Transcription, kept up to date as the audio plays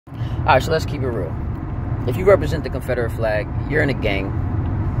Alright, so let's keep it real. If you represent the Confederate flag, you're in a gang.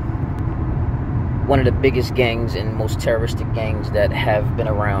 One of the biggest gangs and most terroristic gangs that have been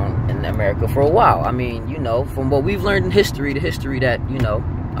around in America for a while. I mean, you know, from what we've learned in history, the history that, you know,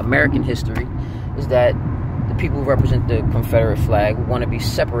 American history, is that the people who represent the Confederate flag want to be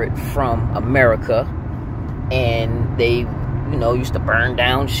separate from America. And they, you know, used to burn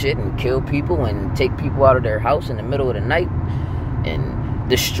down shit and kill people and take people out of their house in the middle of the night and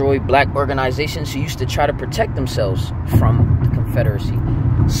destroy black organizations who used to try to protect themselves from the Confederacy.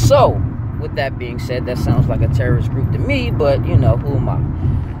 So, with that being said, that sounds like a terrorist group to me, but, you know, who am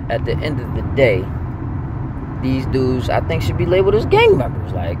I? At the end of the day, these dudes, I think, should be labeled as gang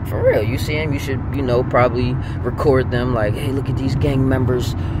members. Like, for real, you see them, you should, you know, probably record them, like, hey, look at these gang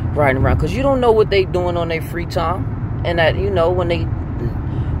members riding around, because you don't know what they doing on their free time, and that, you know, when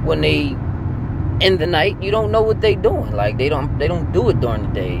they end the night, you don't know what they doing. Like, they don't do it during the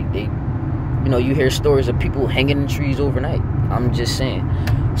day. They, you know, you hear stories of people hanging in trees overnight. I'm just saying.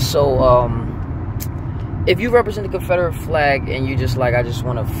 So, if you represent the Confederate flag and you just like, I just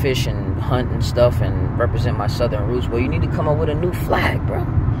want to fish and hunt and stuff and represent my southern roots, well, you need to come up with a new flag, bro.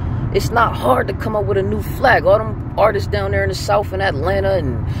 It's not hard to come up with a new flag. All them artists down there in the South, in Atlanta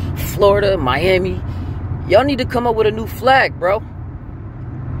and Florida, Miami, y'all need to come up with a new flag, bro.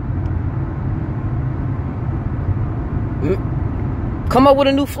 Come up with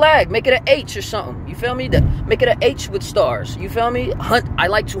a new flag. Make it an H or something. You feel me? Make it an H with stars. You feel me? Hunt. I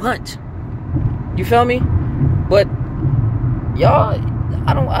like to hunt. You feel me? But y'all,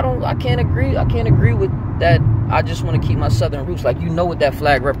 I can't agree with that. I just want to keep my southern roots. Like, you know what that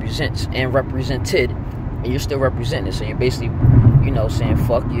flag represents and represented, and you're still representing it. So you're basically, you know, saying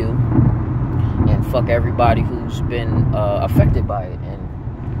fuck you and fuck everybody who's been affected by it.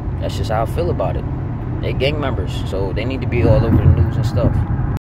 And that's just how I feel about it. They gang members, so they need to be all over the news and stuff.